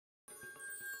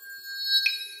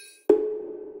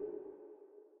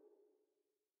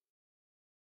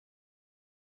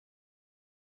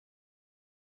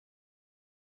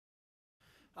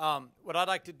What I'd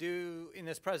like to do in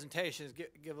this presentation is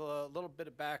give a little bit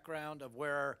of background of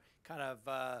where kind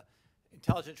of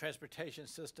intelligent transportation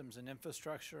systems and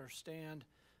infrastructure stand,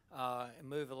 and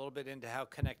move a little bit into how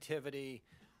connectivity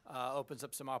opens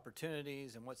up some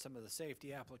opportunities and what some of the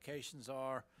safety applications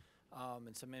are,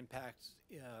 and some impacts,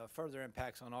 further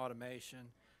impacts on automation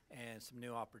and some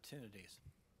new opportunities.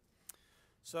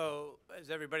 So, as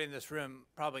everybody in this room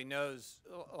probably knows,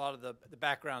 a lot of the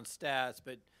background stats,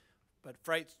 but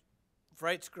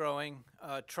freight's growing.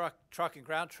 Truck and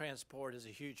ground transport is a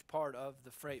huge part of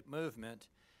the freight movement,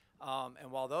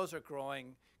 and while those are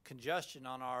growing, congestion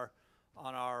on our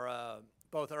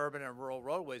both urban and rural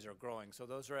roadways are growing. So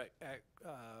those are at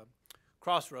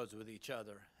crossroads with each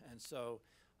other. And so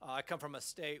I come from a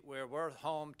state where we're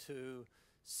home to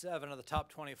 7 of the top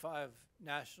 25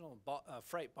 national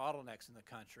freight bottlenecks in the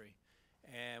country.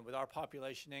 And with our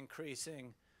population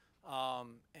increasing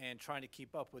and trying to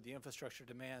keep up with the infrastructure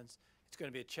demands, it's going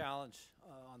to be a challenge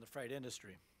on the freight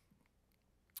industry.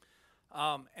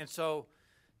 And so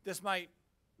this might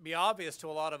be obvious to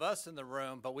a lot of us in the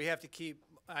room, but we have to keep,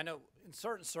 I know in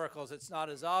certain circles it's not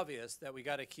as obvious that we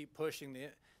got to keep pushing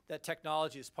that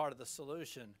technology is part of the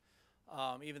solution.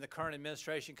 Even the current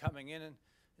administration coming in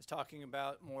is talking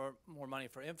about more money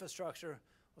for infrastructure.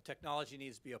 Well, technology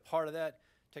needs to be a part of that.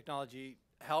 Technology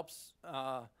helps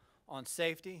on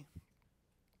safety.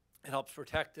 It helps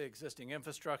protect the existing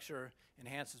infrastructure,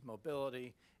 enhances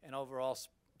mobility, and overall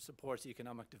supports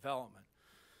economic development.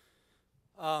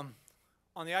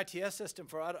 On the ITS system,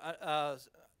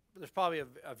 there's probably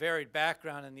a varied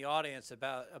background in the audience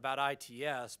about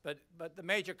ITS, but the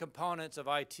major components of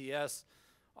ITS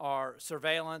are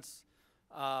surveillance,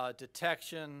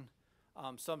 detection,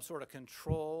 some sort of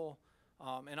control,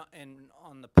 and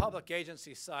on the public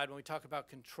agency side, when we talk about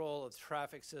control of the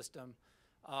traffic system,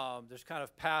 there's kind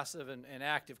of passive and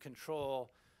active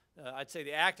control. I'd say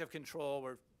the active control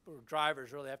where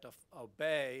drivers really have to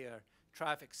obey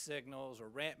traffic signals or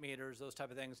ramp meters, those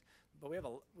type of things. But we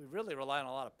really rely on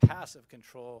a lot of passive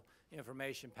control,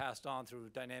 information passed on through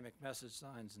dynamic message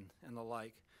signs and the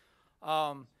like.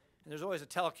 And there's always a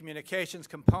telecommunications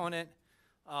component.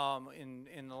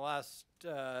 In the last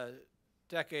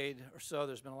decade or so,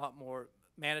 there's been a lot more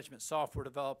management software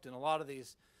developed, and a lot of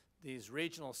these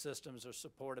regional systems are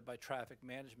supported by traffic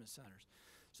management centers.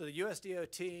 So the US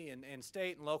DOT and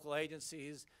state and local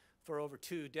agencies for over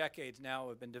 2 decades now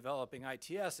have been developing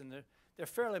ITS, and they're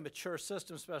fairly mature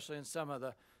systems, especially in some of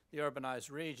the urbanized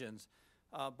regions,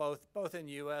 both in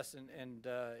the US and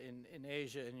in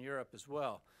Asia and Europe as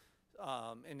well.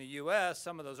 In the US,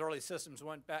 some of those early systems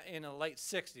went back in the late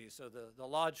 60s. So the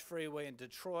Lodge Freeway in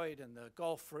Detroit and the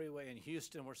Gulf Freeway in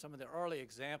Houston were some of the early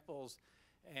examples.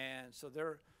 And so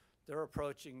they're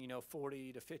approaching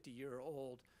 40 to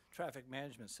 50-year-old traffic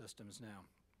management systems now.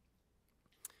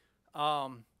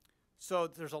 So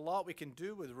there's a lot we can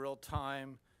do with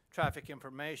real-time traffic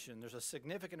information. There's a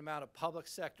significant amount of public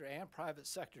sector and private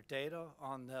sector data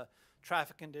on the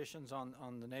traffic conditions on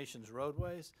the nation's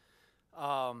roadways.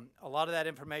 A lot of that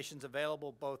information is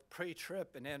available both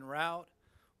pre-trip and en route,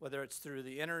 whether it's through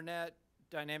the internet,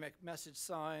 dynamic message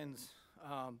signs,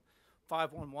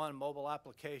 511 mobile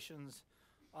applications.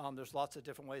 There's lots of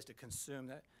different ways to consume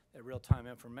that real-time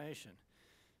information.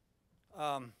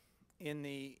 In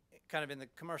the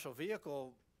commercial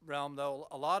vehicle realm, though,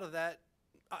 a lot of that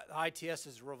ITS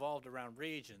is revolved around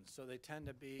regions, so they tend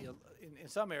to be in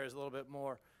some areas a little bit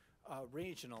more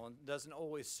regional and doesn't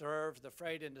always serve the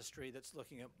freight industry that's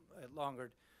looking at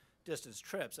longer distance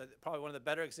trips. Probably one of the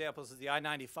better examples is the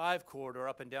I-95 corridor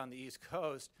up and down the East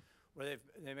Coast, where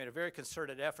they made a very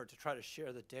concerted effort to try to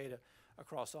share the data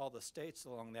across all the states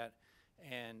along that,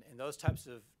 and those types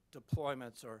of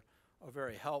deployments are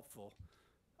very helpful.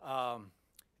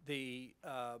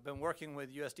 Been working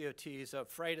with USDOT's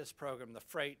Freightus program, the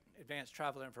Freight Advanced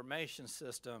Travel Information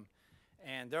System,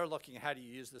 and they're looking at how do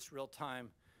you use this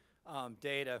real-time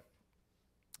data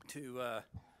to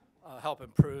help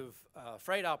improve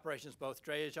freight operations, both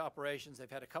drayage operations.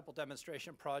 They've had a couple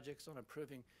demonstration projects on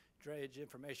improving drayage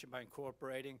information by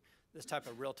incorporating this type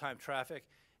of real-time traffic,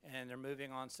 and they're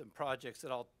moving on some projects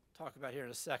that I'll talk about here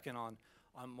in a second on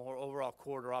more overall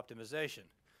corridor optimization.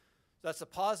 So that's the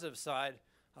positive side.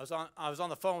 I was on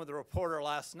the phone with a reporter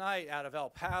last night out of El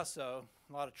Paso.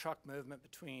 A lot of truck movement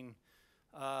between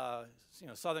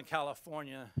Southern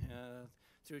California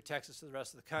through Texas to the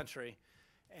rest of the country,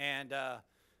 and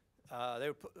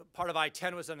part of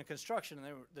I-10 was under construction,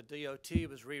 and the DOT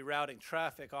was rerouting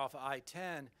traffic off of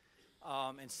I-10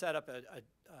 and set up a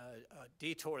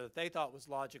detour that they thought was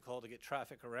logical to get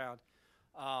traffic around.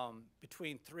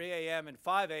 Between 3 a.m. and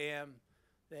 5 a.m.,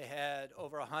 They had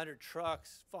over 100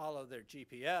 trucks follow their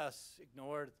GPS,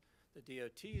 ignored the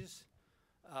DOT's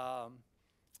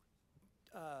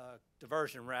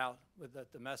diversion route with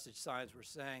the message signs were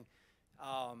saying,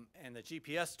 and the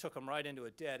GPS took them right into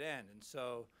a dead end, and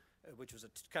so, which was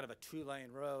kind of a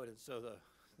two-lane road, and so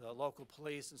the local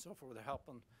police and so forth were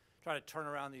helping try to turn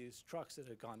around these trucks that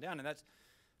had gone down, and that's,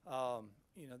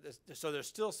 you know, so there's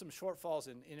still some shortfalls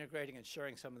in integrating and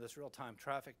sharing some of this real-time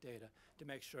traffic data to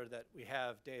make sure that we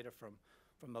have data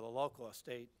from the local or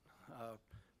state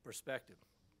perspective.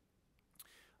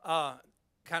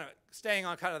 Kind of staying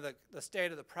on kind of the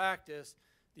state of the practice,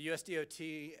 the US DOT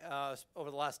over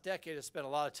the last decade has spent a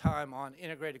lot of time on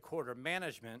integrated corridor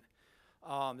management.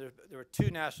 There were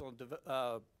two national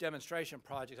demonstration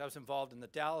projects. I was involved in the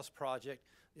Dallas project.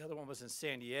 The other one was in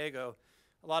San Diego.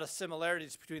 A lot of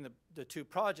similarities between the two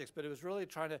projects, but it was really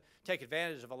trying to take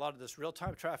advantage of a lot of this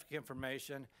real-time traffic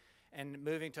information and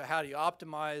moving to how do you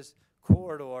optimize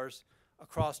corridors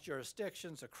across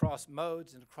jurisdictions, across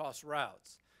modes, and across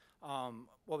routes.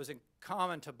 What was in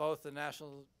common to both the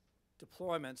national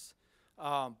deployments,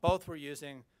 both were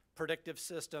using predictive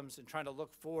systems and trying to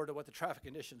look forward to what the traffic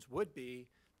conditions would be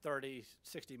 30,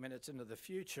 60 minutes into the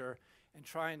future, and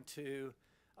trying to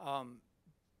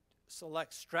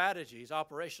select strategies,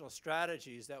 operational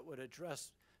strategies that would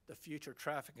address the future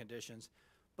traffic conditions.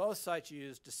 Both sites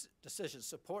used decision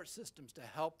support systems to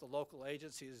help the local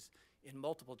agencies in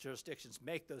multiple jurisdictions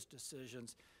make those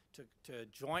decisions to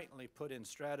jointly put in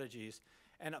strategies.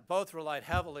 And both relied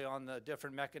heavily on the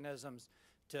different mechanisms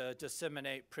to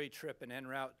disseminate pre-trip and en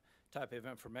route type of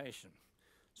information.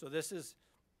 So this is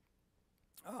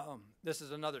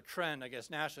another trend, I guess,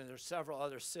 nationally. There's several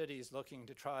other cities looking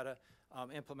to try to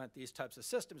implement these types of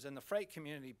systems, and the freight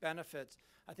community benefits.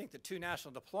 I think the two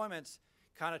national deployments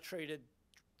kind of treated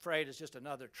freight as just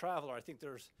another traveler. I think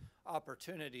there's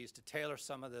opportunities to tailor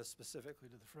some of this specifically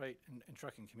to the freight and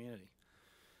trucking community.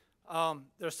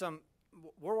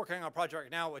 We're working on a project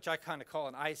right now which I kind of call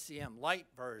an ICM light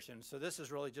version. So this is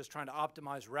really just trying to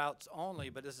optimize routes only,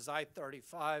 but this is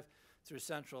I-35 through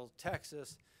central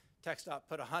Texas. TxDOT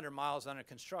put 100 miles under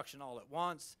construction all at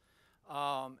once,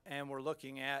 and we're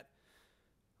looking at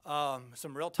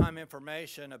some real-time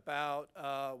information about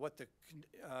what the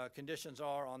conditions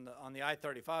are on the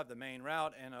I-35, the main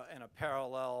route, and a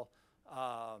parallel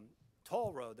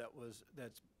toll road that was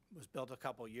built a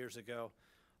couple years ago.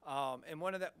 And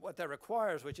what that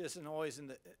requires, which isn't always in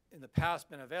the past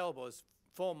been available, is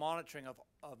full monitoring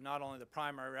of not only the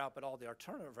primary route but all the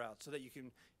alternative routes, so that you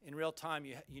can, in real time,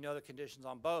 you know the conditions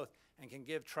on both and can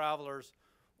give travelers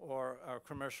or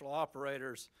commercial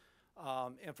operators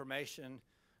information,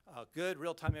 good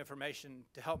real-time information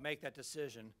to help make that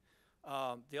decision.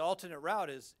 The alternate route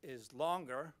is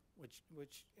longer,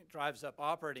 which drives up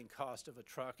operating cost of a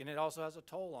truck, and it also has a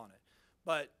toll on it.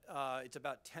 But it's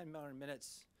about 10 more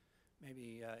minutes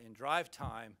maybe in drive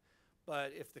time.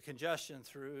 But if the congestion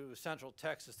through central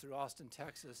Texas, through Austin,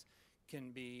 Texas,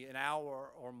 can be an hour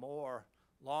or more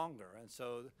longer. And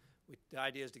so the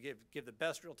idea is to give the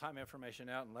best real-time information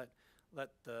out and let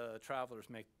the travelers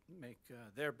make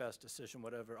their best decision,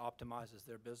 whatever optimizes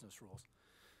their business rules.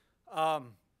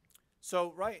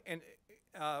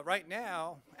 Right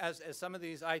now, as some of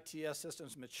these ITS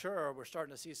systems mature, we're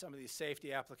starting to see some of these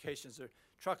safety applications. The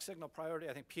truck signal priority,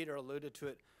 I think Peter alluded to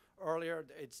it earlier.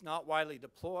 It's not widely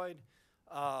deployed,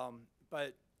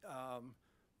 but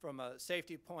from a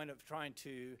safety point of trying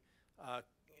to,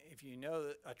 if you know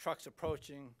that a truck's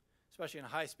approaching, especially in a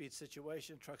high-speed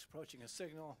situation, truck's approaching a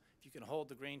signal, if you can hold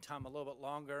the green time a little bit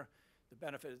longer, the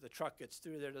benefit is the truck gets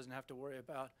through there, doesn't have to worry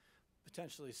about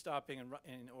potentially stopping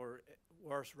or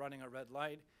worse, running a red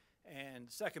light.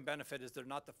 And second benefit is they're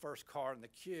not the first car in the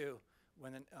queue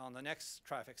on the next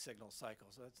traffic signal cycle.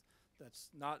 So that's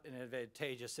not an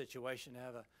advantageous situation to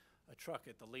have a truck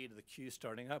at the lead of the queue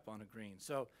starting up on a green.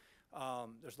 So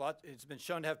it's been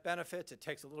shown to have benefits. It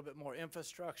takes a little bit more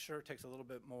infrastructure, it takes a little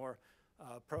bit more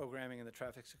programming in the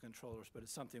traffic controllers, but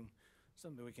it's something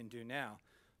we can do now.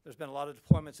 There's been a lot of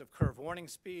deployments of curve warning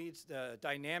speeds, the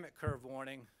dynamic curve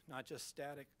warning, not just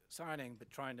static signing, but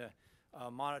trying to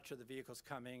monitor the vehicles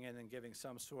coming in and giving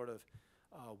some sort of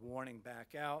warning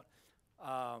back out.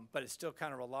 But it still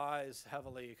kind of relies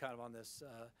heavily kind of on this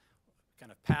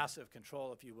kind of passive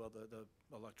control, if you will, the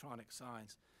electronic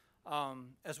signs.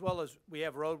 As well as we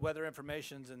have road weather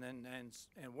informations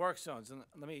and work zones. And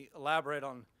let me elaborate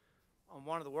on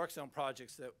one of the work zone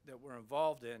projects that we're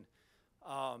involved in.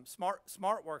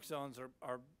 Smart work zones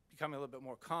are becoming a little bit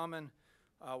more common.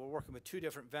 We're working with two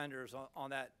different vendors on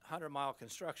that 100-mile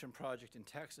construction project in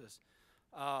Texas.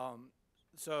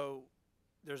 So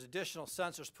there's additional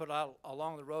sensors put out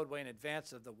along the roadway in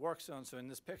advance of the work zone. So in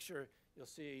this picture, you'll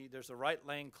see there's a right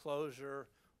lane closure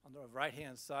on the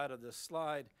right-hand side of this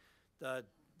slide. The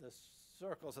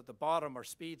circles at the bottom are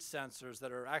speed sensors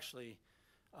that are actually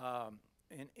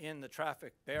in the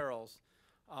traffic barrels,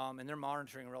 and they're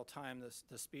monitoring in real time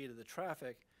the speed of the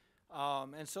traffic.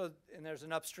 And there's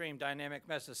an upstream dynamic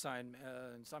message sign.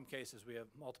 In some cases, we have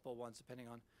multiple ones depending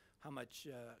on how much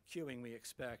queuing we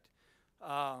expect.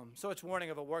 So it's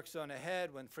warning of a work zone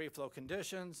ahead when free flow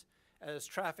conditions. As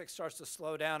traffic starts to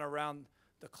slow down around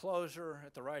the closure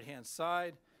at the right-hand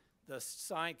side, the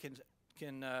sign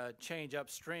can change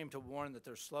upstream to warn that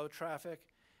there's slow traffic.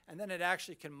 And then it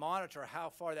actually can monitor how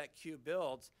far that queue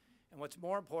builds. And what's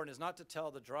more important is not to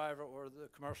tell the driver or the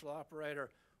commercial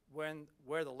operator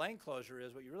where the lane closure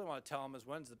is. What you really want to tell them is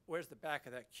where's the back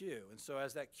of that queue. And so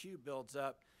as that queue builds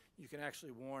up, you can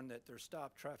actually warn that there's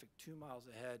stopped traffic 2 miles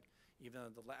ahead, even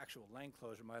though the actual lane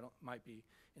closure might be,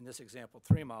 in this example,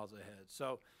 3 miles ahead.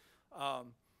 So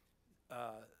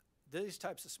these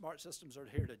types of smart systems are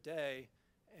here today,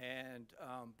 and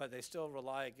but they still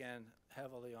rely, again,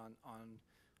 heavily on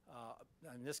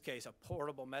in this case, a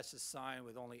portable message sign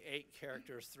with only 8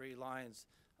 characters, 3 lines,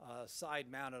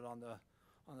 side-mounted on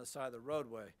the side of the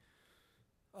roadway.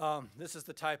 This is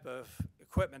the type of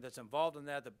equipment that's involved in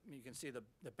that. You can see the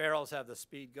barrels have the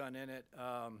speed gun in it,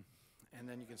 and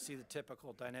then you can see the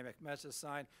typical dynamic message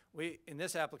sign. In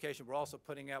this application, we're also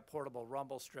putting out portable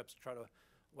rumble strips to try to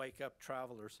wake up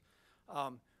travelers.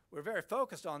 We're very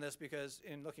focused on this because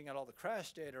in looking at all the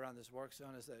crash data around this work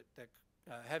zone is that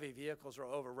heavy vehicles are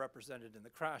overrepresented in the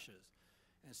crashes.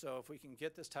 And so if we can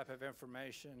get this type of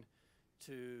information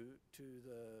to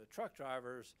the truck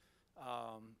drivers,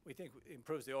 we think it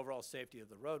improves the overall safety of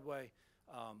the roadway.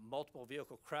 Multiple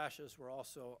vehicle crashes were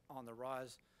also on the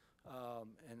rise,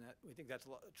 and we think that's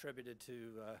attributed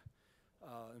to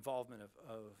involvement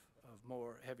of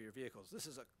more heavier vehicles. This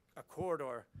is a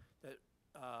corridor that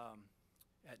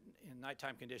in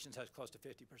nighttime conditions has close to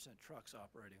 50% trucks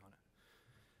operating on it.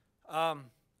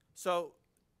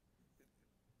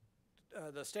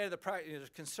 The state of the practice, there's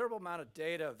a considerable amount of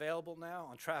data available now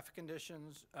on traffic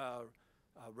conditions,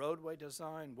 roadway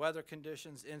design, weather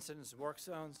conditions, incidents, work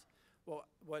zones. Well,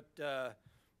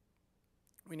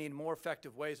 we need more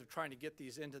effective ways of trying to get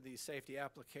these into these safety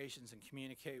applications and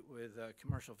communicate with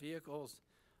commercial vehicles.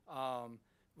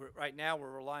 Right now,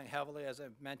 we're relying heavily, as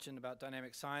I've mentioned, about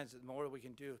dynamic signs. The more we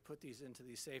can do is put these into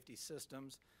these safety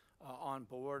systems on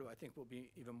board, I think will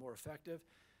be even more effective,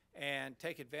 and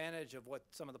take advantage of what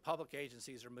some of the public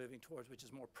agencies are moving towards, which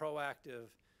is more proactive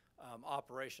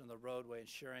operation of the roadway and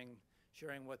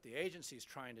sharing what the agency is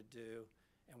trying to do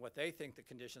and what they think the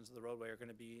conditions of the roadway are going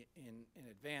to be in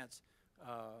advance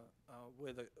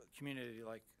with a community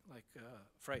like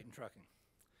freight and trucking.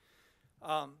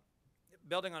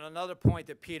 Building on another point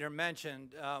that Peter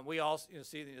mentioned, we also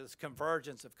see this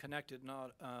convergence of connected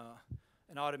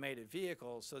and automated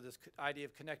vehicles. So this idea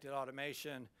of connected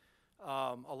automation,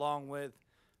 along with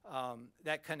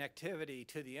that connectivity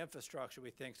to the infrastructure, we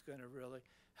think is going to really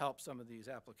help some of these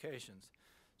applications.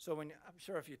 So I'm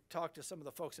sure if you talk to some of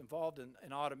the folks involved in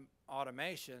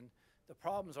automation, the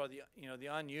problems are the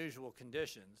unusual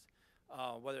conditions,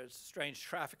 whether it's strange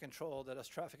traffic control that us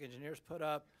traffic engineers put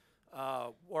up,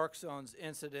 work zones,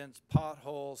 incidents,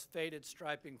 potholes, faded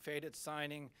striping, faded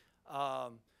signing.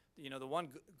 The one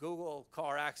Google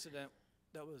car accident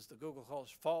that was the Google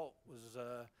car's fault was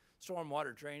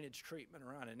stormwater drainage treatment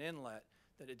around an inlet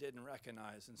that it didn't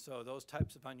recognize. And so those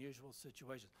types of unusual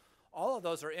situations. All of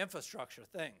those are infrastructure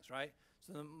things, right?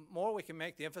 So the more we can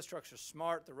make the infrastructure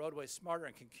smart, the roadway smarter,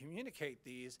 and can communicate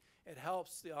these, it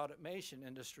helps the automation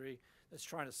industry that's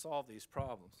trying to solve these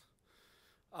problems.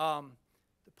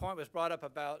 The point was brought up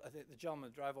about, I think the gentleman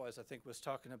with driveways, I think, was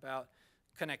talking about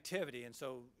connectivity. And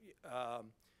so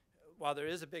while there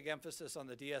is a big emphasis on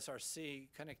the DSRC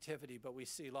connectivity, but we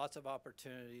see lots of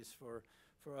opportunities for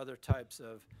other types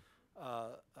of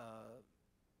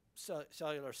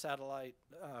cellular satellite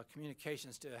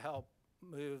communications to help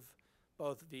move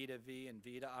both V to V and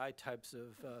V to I types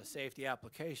of safety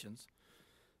applications.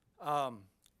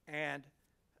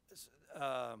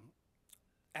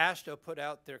 AASHTO put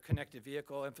out their connected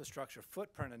vehicle infrastructure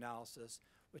footprint analysis,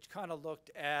 which kind of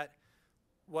looked at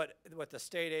what the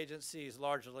state agencies,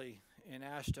 largely in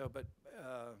AASHTO, but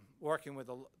working with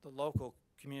the local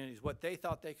communities, what they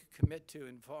thought they could commit to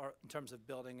in terms of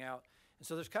building out. And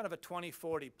so there's kind of a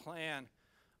 2040 plan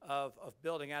of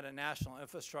building out a national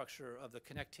infrastructure of the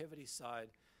connectivity side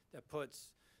that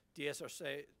puts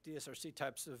DSRC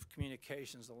types of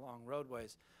communications along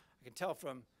roadways. I can tell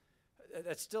from,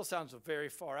 that still sounds very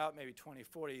far out, maybe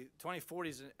 2040. 2040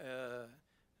 is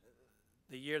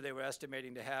the year they were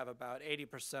estimating to have about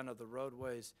 80% of the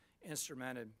roadways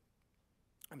instrumented,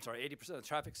 80% of the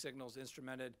traffic signals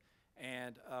instrumented,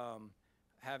 and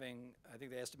having, I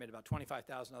think they estimate about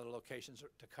 25,000 other locations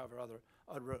to cover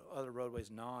other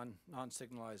roadways,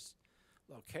 non-signalized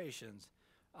locations.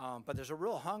 But there's a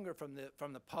real hunger from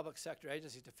the public sector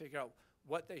agencies to figure out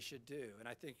what they should do, and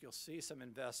I think you'll see some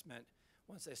investment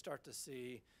once they start to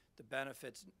see the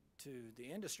benefits to the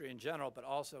industry in general, but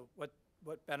also what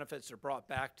benefits are brought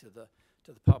back to the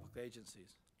public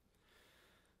agencies.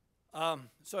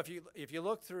 So if you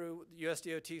look through,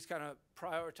 USDOT's kind of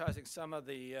prioritizing some of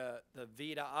the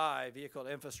V2I, vehicle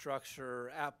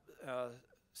infrastructure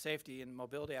safety and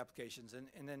mobility applications,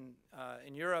 and then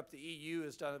in Europe, the EU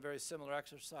has done a very similar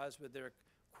exercise with their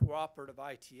cooperative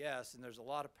ITS, and there's a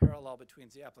lot of parallel between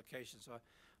the applications. So I'm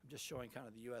just showing kind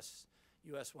of the U.S.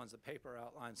 ones. The paper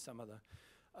outlines some of the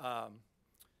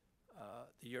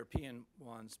European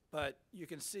ones, but you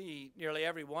can see nearly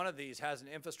every one of these has an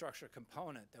infrastructure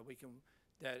component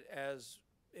that as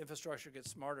infrastructure gets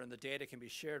smarter and the data can be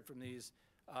shared from these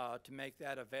to make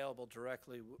that available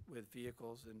directly with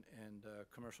vehicles and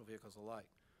commercial vehicles alike.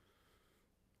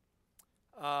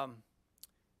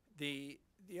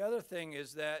 The other thing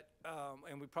is that,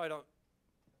 and we probably don't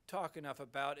talk enough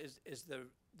about, is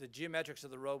the geometrics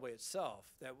of the roadway itself.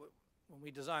 That when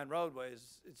we design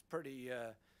roadways, it's pretty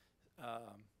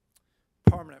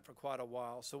permanent for quite a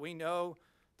while. So we know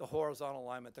the horizontal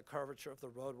alignment, the curvature of the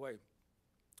roadway,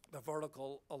 the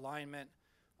vertical alignment,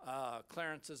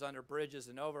 clearances under bridges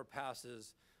and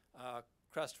overpasses,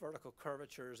 crest vertical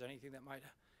curvatures, anything that might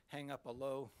hang up a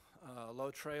low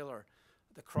trailer,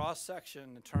 the cross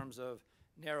section in terms of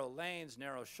narrow lanes,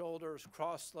 narrow shoulders,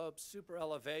 cross slopes, super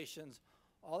elevations.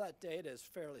 All that data is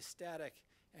fairly static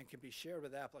and can be shared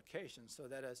with applications, so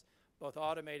that as both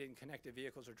automated and connected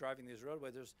vehicles are driving these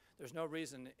roadways, there's no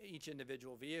reason each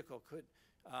individual vehicle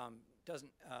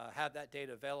doesn't have that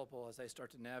data available as they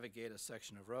start to navigate a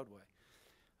section of roadway.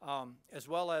 As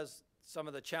well as some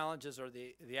of the challenges are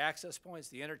the access points,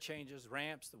 the interchanges,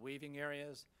 ramps, the weaving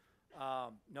areas,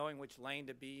 knowing which lane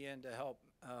to be in to help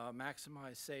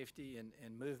maximize safety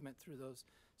and movement through those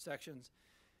sections.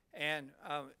 And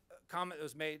a comment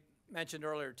was mentioned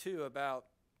earlier too about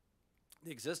the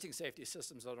existing safety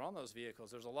systems that are on those vehicles.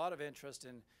 There's a lot of interest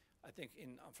in, I think,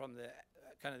 from the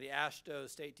kind of the AASHTO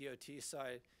state DOT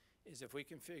side, is if we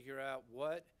can figure out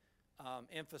what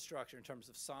infrastructure in terms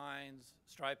of signs,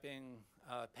 striping,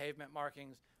 pavement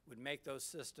markings would make those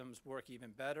systems work even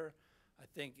better. I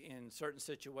think in certain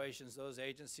situations, those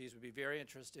agencies would be very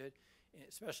interested,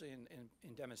 especially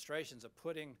in demonstrations, of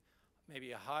putting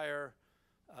maybe a higher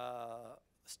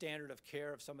standard of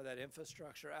care of some of that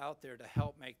infrastructure out there to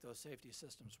help make those safety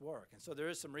systems work. And so there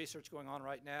is some research going on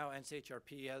right now.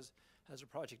 NCHRP has a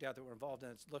project out that we're involved in.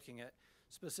 It's looking at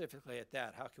specifically at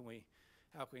that. How can we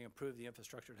improve the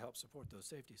infrastructure to help support those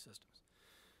safety systems?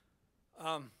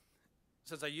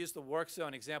 Since I used the work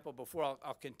zone example before,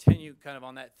 I'll continue kind of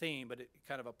on that theme, but it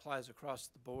kind of applies across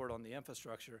the board on the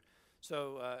infrastructure.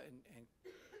 So, and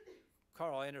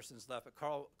Carl Anderson's left, but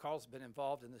Carl's been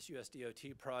involved in this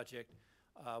USDOT project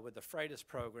with the Freitas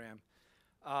program.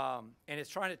 And it's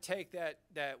trying to take that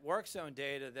work zone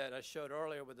data that I showed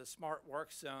earlier with the smart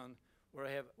work zone,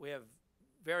 where we have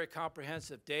very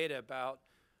comprehensive data about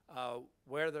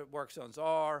where the work zones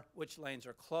are, which lanes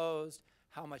are closed,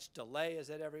 how much delay is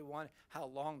at every one, how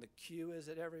long the queue is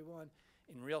at every one,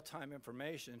 in real-time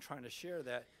information, and trying to share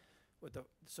that with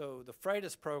so the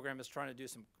Freitas program is trying to do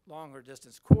some longer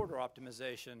distance corridor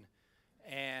optimization,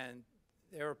 and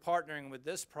they were partnering with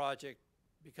this project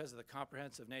because of the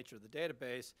comprehensive nature of the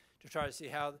database to try to see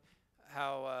how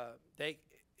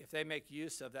if they make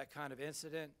use of that kind of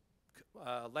incident,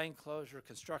 lane closure,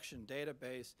 construction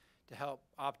database to help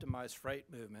optimize freight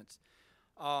movements.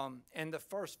 And the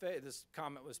first phase, this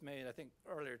comment was made, I think,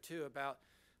 earlier too, about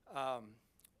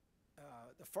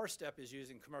the first step is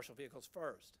using commercial vehicles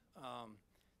first.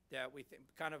 That we think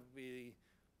kind of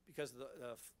because of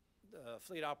the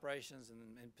fleet operations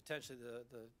and potentially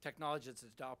the technology that's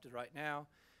adopted right now,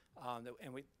 the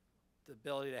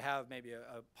ability to have maybe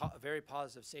a very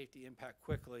positive safety impact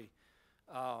quickly,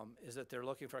 is that they're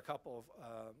looking for a couple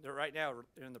of, they're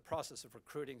in the process of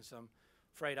recruiting some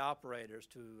freight operators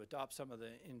to adopt some of the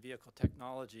in-vehicle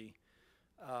technology.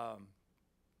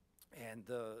 And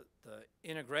the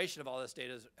integration of all this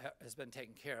data has been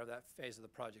taken care of. That phase of the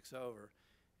project's over,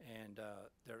 and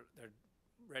they're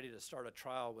ready to start a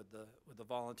trial with the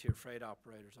volunteer freight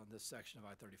operators on this section of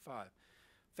I-35.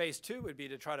 Phase 2 would be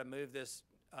to try to move this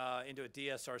into a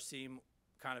DSRC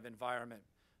kind of environment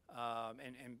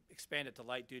and expand it to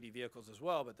light-duty vehicles as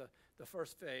well. But the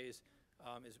first phase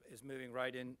is moving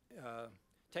right in,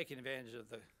 taking advantage of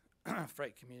the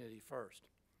freight community first.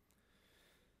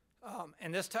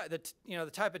 And this the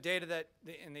type of data that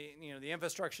the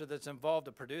infrastructure that's involved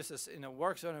to produce this in a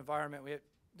work zone environment,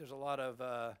 there's a lot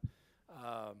of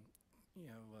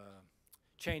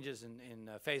changes in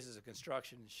phases of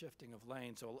construction and shifting of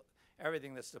lanes. So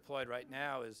everything that's deployed right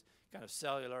now is kind of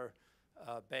cellular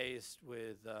based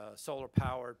with solar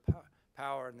powered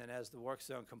power, and then as the work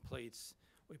zone completes,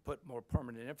 we put more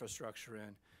permanent infrastructure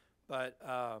in. But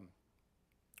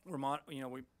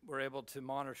we're able to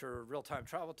monitor real-time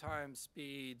travel times,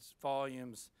 speeds,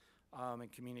 volumes,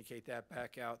 and communicate that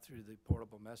back out through the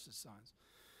portable message signs.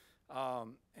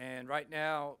 And right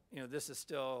now, this is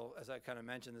still, as I kind of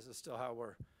mentioned, this is still how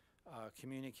we're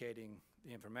communicating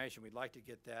the information. We'd like to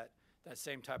get that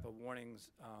same type of warnings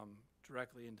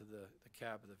directly into the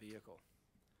cab of the vehicle.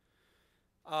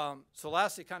 So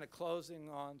lastly, kind of closing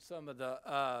on some of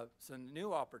the some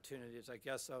new opportunities, I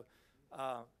guess. So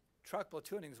truck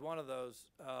platooning is one of those,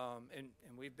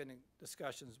 and we've been in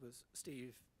discussions with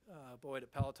Steve Boyd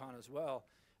at Peloton as well.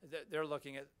 They're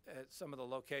looking at some of the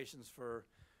locations for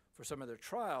some of their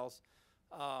trials,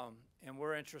 and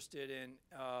we're interested in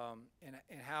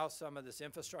how some of this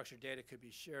infrastructure data could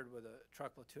be shared with a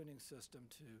truck platooning system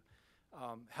to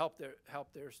help their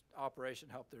operation,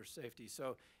 help their safety.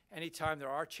 So anytime there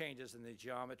are changes in the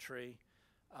geometry,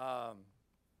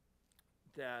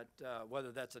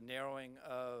 whether that's a narrowing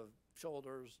of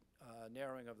shoulders,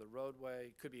 narrowing of the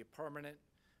roadway, could be a permanent,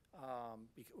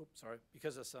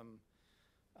 because of some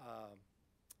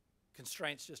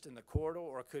constraints just in the corridor,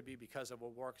 or it could be because of a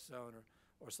work zone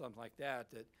or something like that,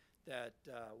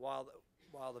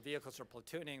 while the vehicles are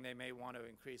platooning, they may want to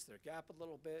increase their gap a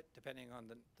little bit, depending on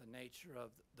the nature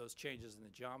of those changes in the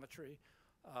geometry.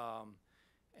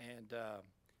 And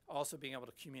also being able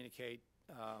to communicate,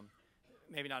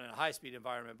 maybe not in a high-speed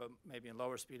environment, but maybe in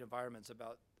lower-speed environments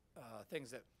about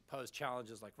things that pose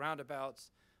challenges like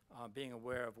roundabouts, being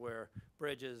aware of where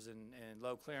bridges and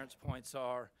low clearance points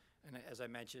are, and as I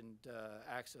mentioned,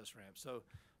 access ramps. So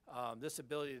this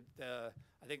ability,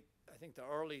 I think the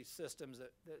early systems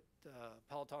that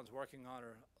Peloton's working on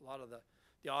are a lot of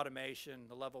the automation,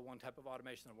 the level 1 type of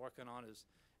automation they're working on is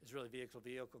really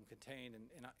vehicle-to-vehicle and contained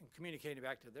and communicating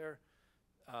back to their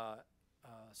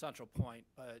central point.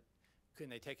 But can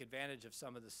they take advantage of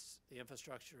some of the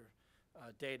infrastructure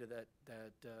data that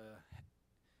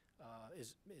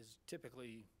is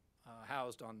typically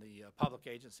housed on the public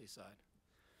agency side?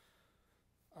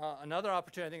 Another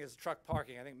opportunity, I think, is truck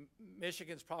parking. I think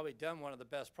Michigan's probably done one of the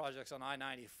best projects on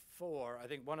I-94. I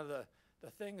think one of the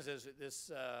things is this,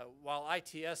 while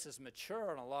ITS is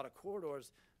mature on a lot of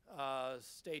corridors,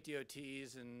 state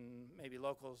DOTs and maybe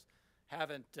locals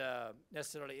haven't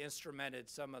necessarily instrumented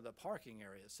some of the parking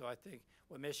areas. So I think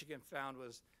what Michigan found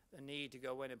was the need to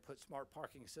go in and put smart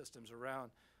parking systems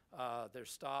around their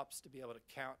stops to be able to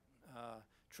count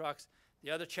trucks.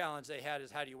 The other challenge they had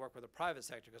is how do you work with the private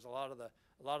sector, because a lot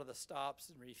of the stops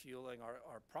and refueling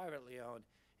are privately owned,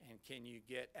 and can you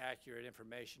get accurate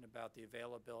information about the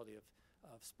availability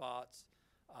of spots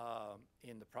on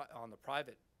the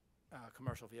private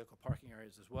commercial vehicle parking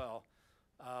areas as well.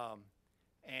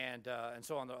 And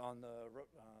so on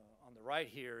the right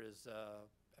here is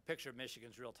a picture of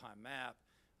Michigan's real-time map,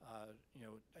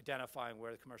 identifying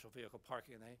where the commercial vehicle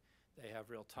parking, and they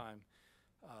have real-time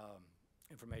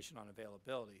information on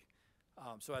availability.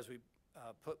 So as we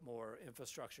put more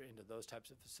infrastructure into those types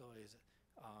of facilities,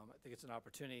 I think it's an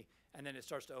opportunity, and then it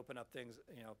starts to open up things,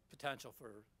 potential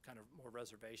for kind of more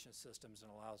reservation systems,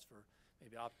 and allows for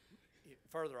maybe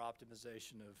further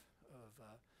optimization of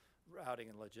routing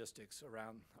and logistics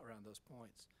around those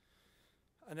points.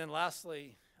 And then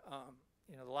lastly,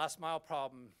 the last mile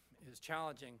problem is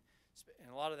challenging,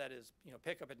 and a lot of that is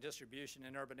pickup and distribution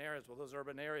in urban areas. Well, those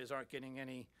urban areas aren't getting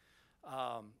any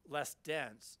less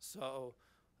dense, so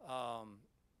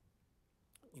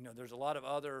there's a lot of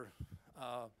other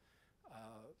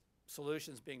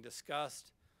solutions being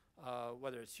discussed,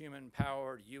 whether it's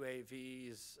human-powered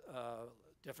UAVs,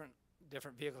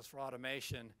 different vehicles for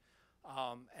automation,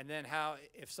 and then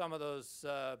if some of those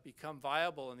become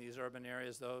viable in these urban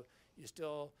areas, though,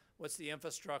 what's the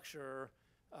infrastructure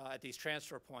at these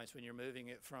transfer points when you're moving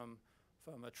it from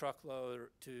a truckload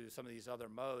to some of these other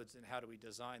modes, and how do we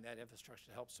design that infrastructure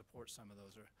to help support some of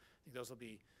those? I think those will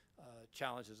be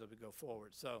challenges as we go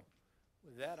forward. So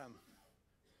with that, I'm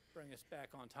bringing us back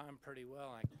on time pretty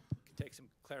well. I can take some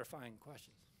clarifying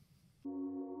questions.